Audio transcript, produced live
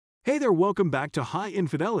Hey there, welcome back to High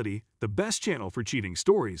Infidelity, the best channel for cheating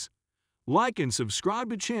stories. Like and subscribe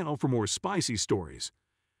to channel for more spicy stories.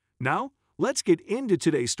 Now, let's get into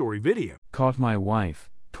today's story video. Caught my wife,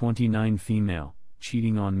 29 female,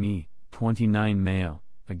 cheating on me, 29 male,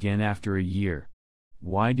 again after a year.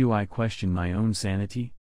 Why do I question my own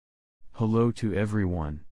sanity? Hello to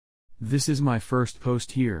everyone. This is my first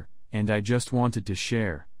post here, and I just wanted to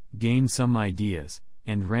share, gain some ideas,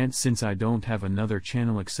 and rant since I don't have another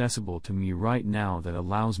channel accessible to me right now that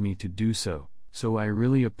allows me to do so, so I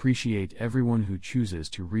really appreciate everyone who chooses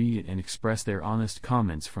to read it and express their honest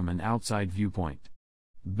comments from an outside viewpoint.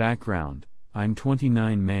 Background: I'm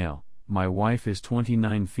 29 male, my wife is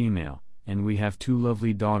 29 female, and we have 2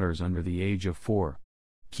 lovely daughters under the age of 4.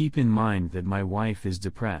 Keep in mind that my wife is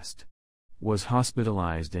depressed. Was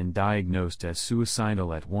hospitalized and diagnosed as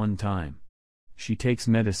suicidal at one time. She takes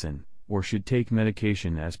medicine, or should take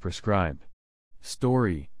medication as prescribed.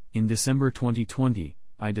 Story: in December 2020,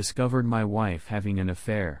 I discovered my wife having an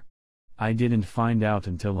affair. I didn't find out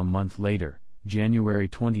until a month later, January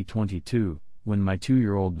 2022, when my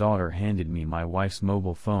 2-year-old daughter handed me my wife's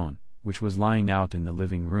mobile phone, which was lying out in the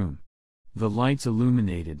living room. The lights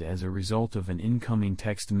illuminated as a result of an incoming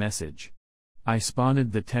text message. I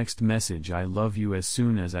spotted the text message "I love you" as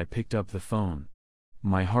soon as I picked up the phone.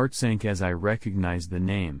 My heart sank as I recognized the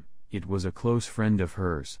name. It was a close friend of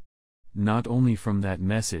hers. Not only from that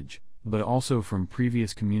message, but also from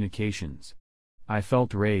previous communications. I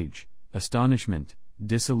felt rage, astonishment,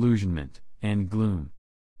 disillusionment, and gloom.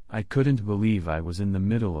 I couldn't believe I was in the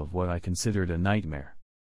middle of what I considered a nightmare.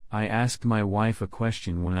 I asked my wife a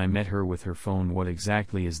question when I met her with her phone: "What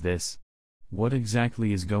exactly is this? What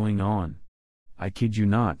exactly is going on?" I kid you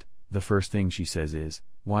not, the first thing she says is,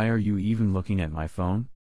 "Why are you even looking at my phone?"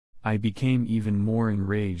 I became even more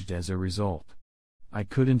enraged as a result. I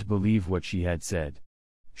couldn't believe what she had said.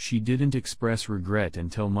 She didn't express regret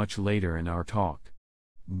until much later in our talk.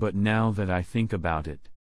 But now that I think about it,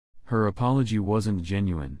 her apology wasn't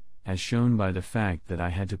genuine, as shown by the fact that I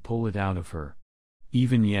had to pull it out of her.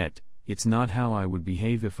 Even yet, it's not how I would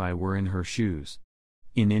behave if I were in her shoes.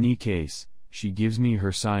 In any case, she gives me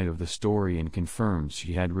her side of the story and confirms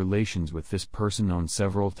she had relations with this person on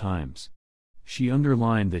several times. She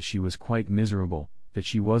underlined that she was quite miserable, that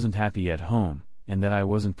she wasn't happy at home, and that I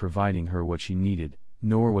wasn't providing her what she needed,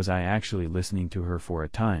 nor was I actually listening to her for a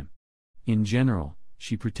time. In general,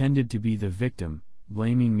 she pretended to be the victim,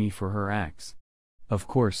 blaming me for her acts. Of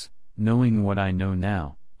course, knowing what I know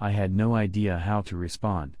now, I had no idea how to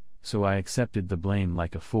respond, so I accepted the blame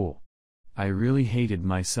like a fool. I really hated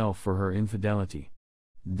myself for her infidelity.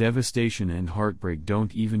 Devastation and heartbreak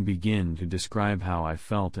don't even begin to describe how I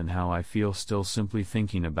felt and how I feel still simply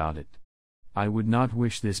thinking about it. I would not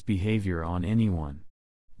wish this behavior on anyone.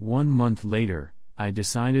 1 month later, I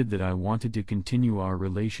decided that I wanted to continue our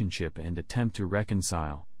relationship and attempt to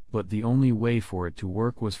reconcile, but the only way for it to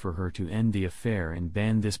work was for her to end the affair and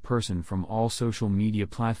ban this person from all social media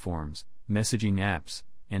platforms, messaging apps,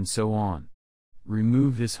 and so on.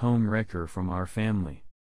 Remove this home wrecker from our family.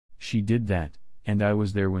 She did that, and I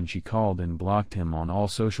was there when she called and blocked him on all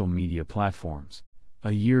social media platforms.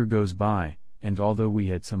 A year goes by, and although we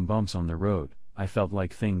had some bumps on the road, I felt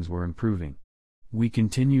like things were improving. We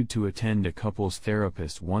continued to attend a couples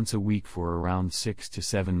therapist once a week for around 6 to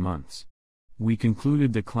 7 months. We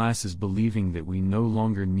concluded the classes believing that we no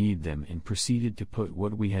longer need them and proceeded to put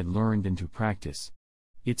what we had learned into practice.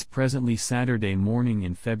 It's presently Saturday morning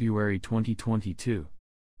in February 2022.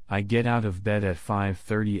 I get out of bed at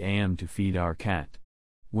 5:30 a.m. to feed our cat.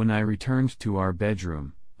 When I returned to our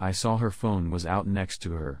bedroom, I saw her phone was out next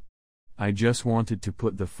to her. I just wanted to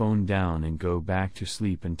put the phone down and go back to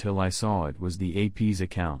sleep until I saw it was the AP's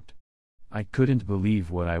account. I couldn't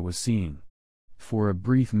believe what I was seeing. For a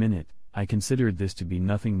brief minute, I considered this to be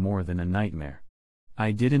nothing more than a nightmare.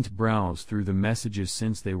 I didn't browse through the messages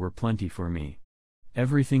since they were plenty for me.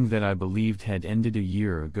 Everything that I believed had ended a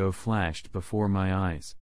year ago flashed before my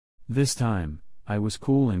eyes. This time, I was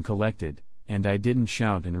cool and collected, and I didn't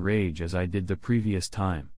shout in rage as I did the previous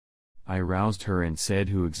time. I roused her and said,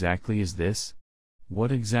 "Who exactly is this?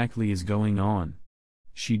 What exactly is going on?"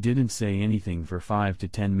 She didn't say anything for 5 to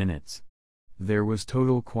 10 minutes. There was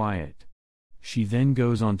total quiet. She then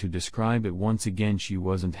goes on to describe it once again. She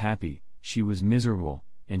wasn't happy, she was miserable,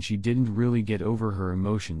 and she didn't really get over her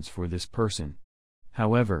emotions for this person.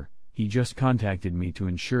 However, he just contacted me to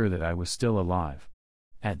ensure that I was still alive.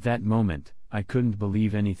 At that moment, I couldn't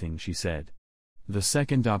believe anything she said. The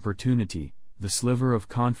second opportunity, the sliver of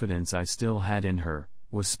confidence I still had in her,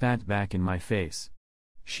 was spat back in my face.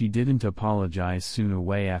 She didn't apologize soon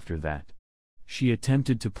away after that. She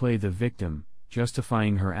attempted to play the victim,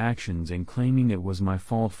 justifying her actions and claiming it was my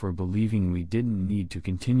fault for believing we didn't need to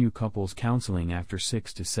continue couples counseling after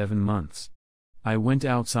 6 to 7 months. I went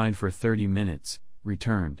outside for 30 minutes,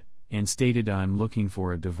 returned, and stated I'm looking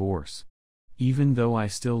for a divorce. Even though I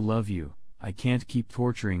still love you, I can't keep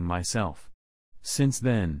torturing myself. Since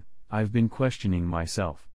then, I've been questioning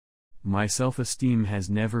myself. My self-esteem has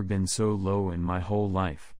never been so low in my whole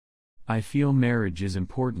life. I feel marriage is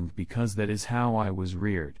important because that is how I was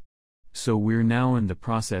reared. So we're now in the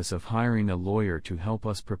process of hiring a lawyer to help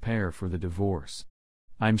us prepare for the divorce.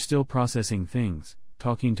 I'm still processing things,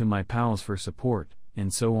 talking to my pals for support,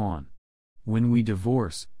 and so on. When we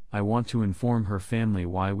divorce, I want to inform her family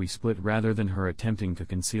why we split rather than her attempting to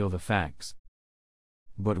conceal the facts.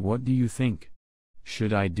 But what do you think?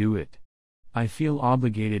 Should I do it? I feel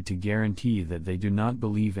obligated to guarantee that they do not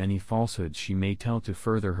believe any falsehoods she may tell to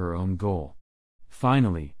further her own goal.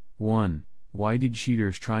 Finally, 1. Why do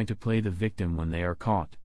cheaters try to play the victim when they are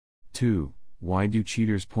caught? 2. Why do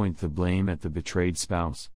cheaters point the blame at the betrayed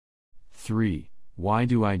spouse? 3. Why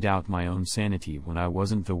do I doubt my own sanity when I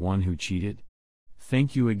wasn't the one who cheated?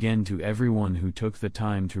 Thank you again to everyone who took the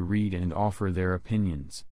time to read and offer their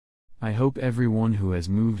opinions. I hope everyone who has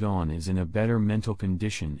moved on is in a better mental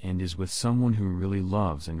condition and is with someone who really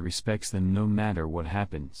loves and respects them no matter what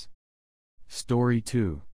happens. Story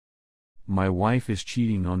 2. My wife is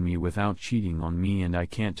cheating on me without cheating on me and I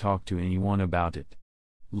can't talk to anyone about it.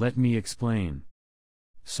 Let me explain.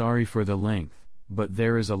 Sorry for the length, but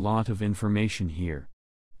there is a lot of information here.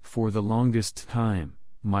 For the longest time,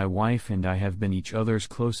 my wife and I have been each other's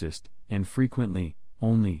closest, and frequently,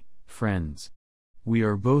 only, friends. We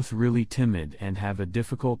are both really timid and have a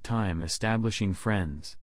difficult time establishing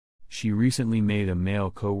friends. She recently made a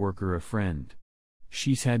male coworker a friend.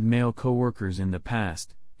 She's had male coworkers in the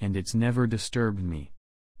past, and it's never disturbed me.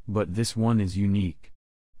 But this one is unique.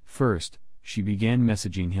 First, she began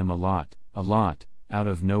messaging him a lot, out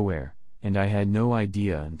of nowhere, and I had no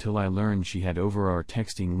idea until I learned she had over our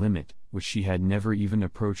texting limit, which she had never even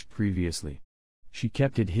approached previously. She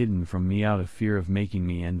kept it hidden from me out of fear of making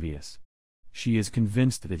me envious. She is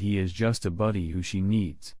convinced that he is just a buddy who she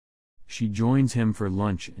needs. She joins him for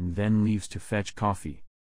lunch and then leaves to fetch coffee.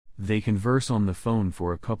 They converse on the phone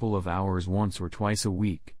for a couple of hours once or twice a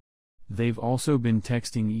week. They've also been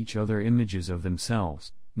texting each other images of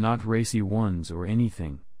themselves, not racy ones or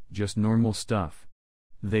anything, just normal stuff.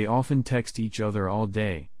 They often text each other all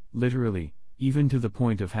day, literally, even to the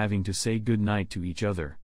point of having to say goodnight to each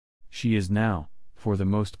other. She is now, for the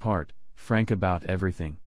most part, frank about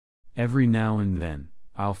everything. Every now and then,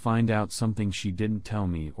 I'll find out something she didn't tell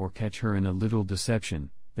me or catch her in a little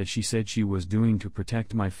deception that she said she was doing to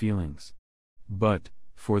protect my feelings. But,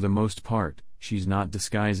 for the most part, she's not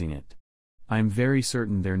disguising it. I'm very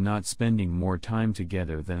certain they're not spending more time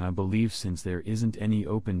together than I believe since there isn't any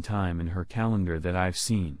open time in her calendar that I've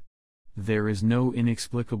seen. There is no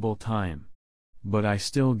inexplicable time. But I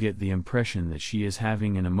still get the impression that she is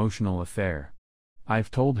having an emotional affair. I've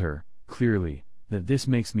told her, clearly, that this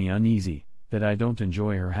makes me uneasy, that I don't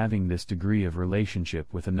enjoy her having this degree of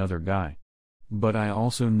relationship with another guy. But I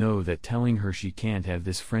also know that telling her she can't have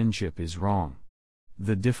this friendship is wrong.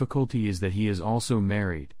 The difficulty is that he is also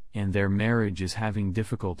married, and their marriage is having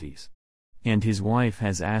difficulties. And his wife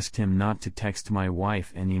has asked him not to text my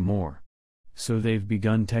wife anymore. So they've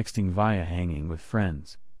begun texting via hanging with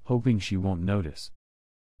friends, hoping she won't notice.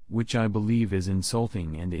 Which I believe is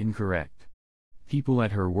insulting and incorrect. People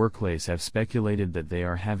at her workplace have speculated that they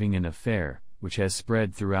are having an affair, which has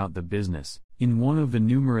spread throughout the business. In one of the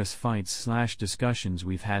numerous fights/discussions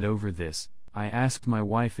we've had over this, I asked my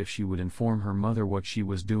wife if she would inform her mother what she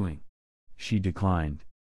was doing. She declined.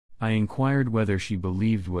 I inquired whether she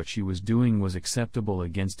believed what she was doing was acceptable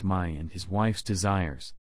against my and his wife's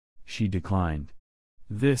desires. She declined.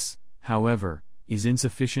 This, however, is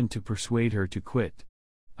insufficient to persuade her to quit.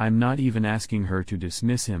 I'm not even asking her to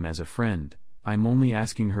dismiss him as a friend. I'm only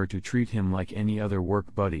asking her to treat him like any other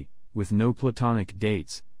work buddy, with no platonic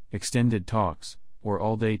dates, extended talks, or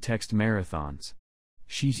all-day text marathons.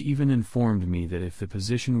 She's even informed me that if the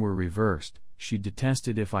position were reversed, she'd detest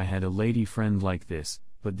it if I had a lady friend like this,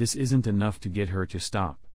 but this isn't enough to get her to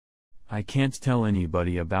stop. I can't tell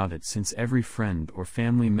anybody about it since every friend or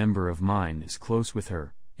family member of mine is close with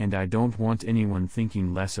her, and I don't want anyone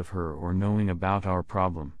thinking less of her or knowing about our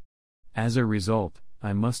problem. As a result,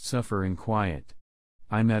 I must suffer in quiet.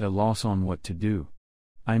 I'm at a loss on what to do.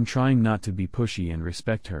 I'm trying not to be pushy and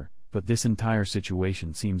respect her, but this entire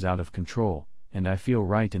situation seems out of control, and I feel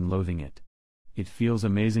right in loathing it. It feels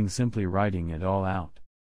amazing simply writing it all out.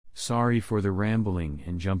 Sorry for the rambling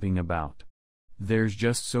and jumping about. There's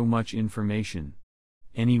just so much information.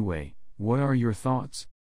 Anyway, What are your thoughts?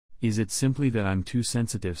 Is it simply that I'm too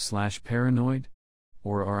sensitive/paranoid?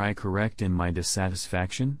 Or are I correct in my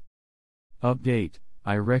dissatisfaction? Update: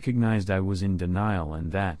 I recognized I was in denial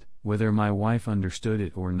and that, whether my wife understood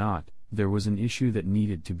it or not, there was an issue that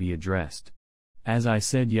needed to be addressed. As I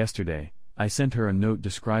said yesterday, I sent her a note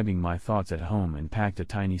describing my thoughts at home and packed a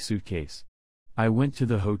tiny suitcase. I went to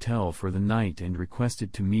the hotel for the night and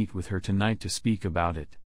requested to meet with her tonight to speak about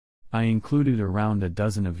it. I included around a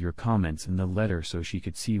dozen of your comments in the letter so she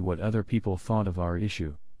could see what other people thought of our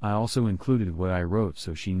issue. I also included what I wrote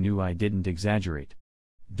so she knew I didn't exaggerate.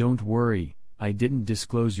 Don't worry, I didn't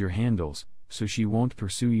disclose your handles, so she won't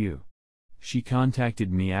pursue you. She contacted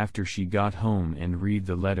me after she got home and read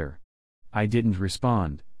the letter. I didn't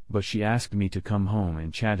respond, but she asked me to come home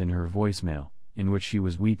and chat in her voicemail, in which she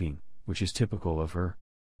was weeping, which is typical of her.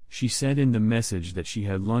 She said in the message that she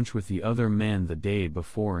had lunch with the other man the day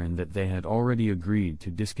before and that they had already agreed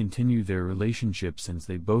to discontinue their relationship since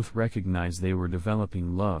they both recognized they were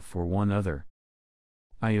developing love for one another.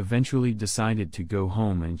 I eventually decided to go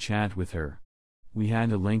home and chat with her. We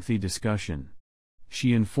had a lengthy discussion.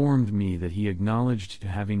 She informed me that he acknowledged to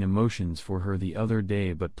having emotions for her the other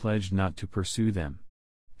day but pledged not to pursue them.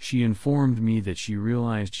 She informed me that she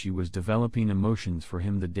realized she was developing emotions for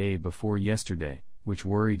him the day before yesterday, which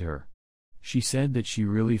worried her. She said that she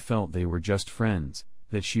really felt they were just friends,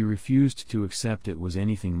 that she refused to accept it was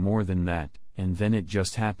anything more than that, and then it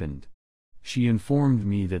just happened. She informed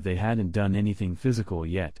me that they hadn't done anything physical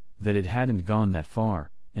yet, that it hadn't gone that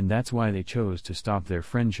far, and that's why they chose to stop their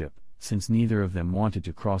friendship, since neither of them wanted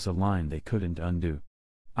to cross a line they couldn't undo.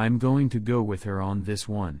 I'm going to go with her on this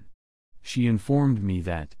one. She informed me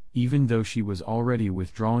that, even though she was already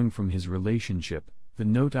withdrawing from his relationship, the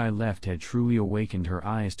note I left had truly awakened her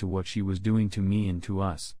eyes to what she was doing to me and to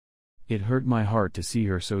us. It hurt my heart to see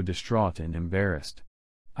her so distraught and embarrassed.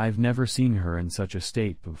 I've never seen her in such a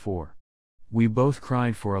state before. We both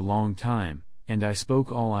cried for a long time, and I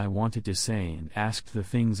spoke all I wanted to say and asked the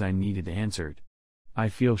things I needed answered. I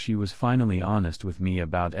feel she was finally honest with me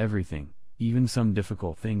about everything, even some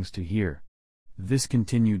difficult things to hear. This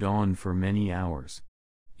continued on for many hours.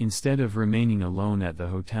 Instead of remaining alone at the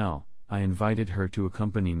hotel, I invited her to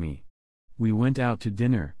accompany me. We went out to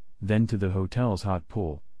dinner, then to the hotel's hot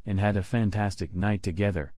pool, and had a fantastic night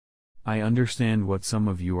together. I understand what some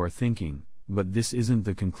of you are thinking, but this isn't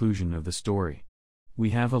the conclusion of the story. We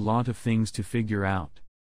have a lot of things to figure out.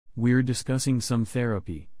 We're discussing some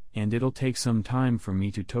therapy, and it'll take some time for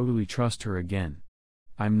me to totally trust her again.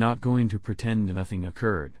 I'm not going to pretend nothing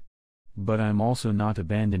occurred. But I'm also not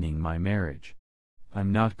abandoning my marriage.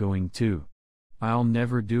 I'm not going to. I'll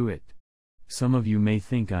never do it. Some of you may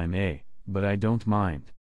think but I don't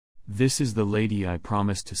mind. This is the lady I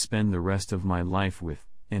promised to spend the rest of my life with,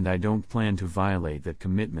 and I don't plan to violate that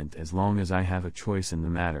commitment as long as I have a choice in the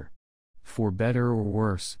matter. For better or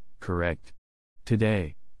worse, correct?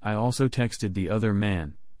 Today, I also texted the other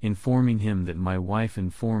man, informing him that my wife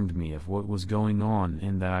informed me of what was going on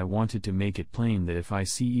and that I wanted to make it plain that if I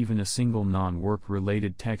see even a single non-work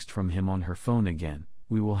related text from him on her phone again,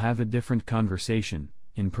 we will have a different conversation,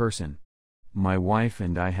 in person. My wife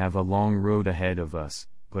and I have a long road ahead of us,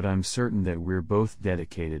 but I'm certain that we're both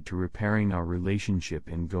dedicated to repairing our relationship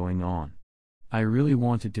and going on. I really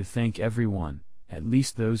wanted to thank everyone, at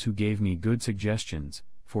least those who gave me good suggestions,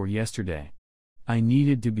 for yesterday. I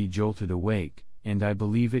needed to be jolted awake, and I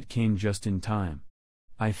believe it came just in time.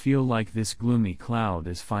 I feel like this gloomy cloud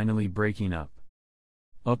is finally breaking up.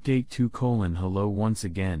 Update 2: Hello once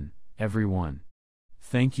again, everyone.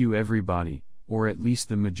 Thank you everybody, or at least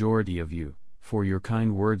the majority of you, for your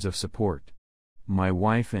kind words of support. My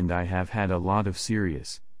wife and I have had a lot of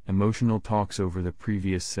serious, emotional talks over the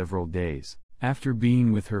previous several days. After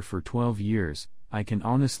being with her for 12 years, I can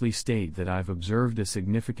honestly state that I've observed a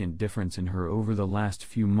significant difference in her over the last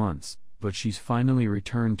few months, but she's finally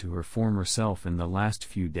returned to her former self in the last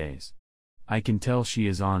few days. I can tell she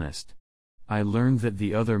is honest. I learned that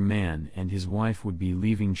the other man and his wife would be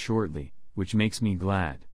leaving shortly, which makes me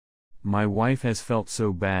glad. My wife has felt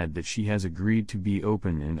so bad that she has agreed to be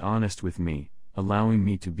open and honest with me, allowing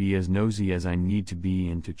me to be as nosy as I need to be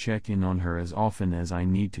and to check in on her as often as I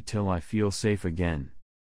need to till I feel safe again.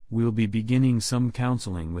 We'll be beginning some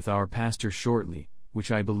counseling with our pastor shortly, which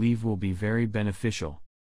I believe will be very beneficial.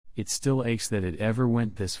 It still aches that it ever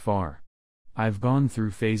went this far. I've gone through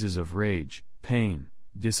phases of rage, pain,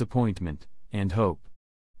 disappointment, and hope.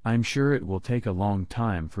 I'm sure it will take a long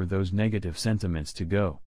time for those negative sentiments to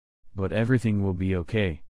go. But everything will be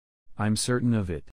okay. I'm certain of it.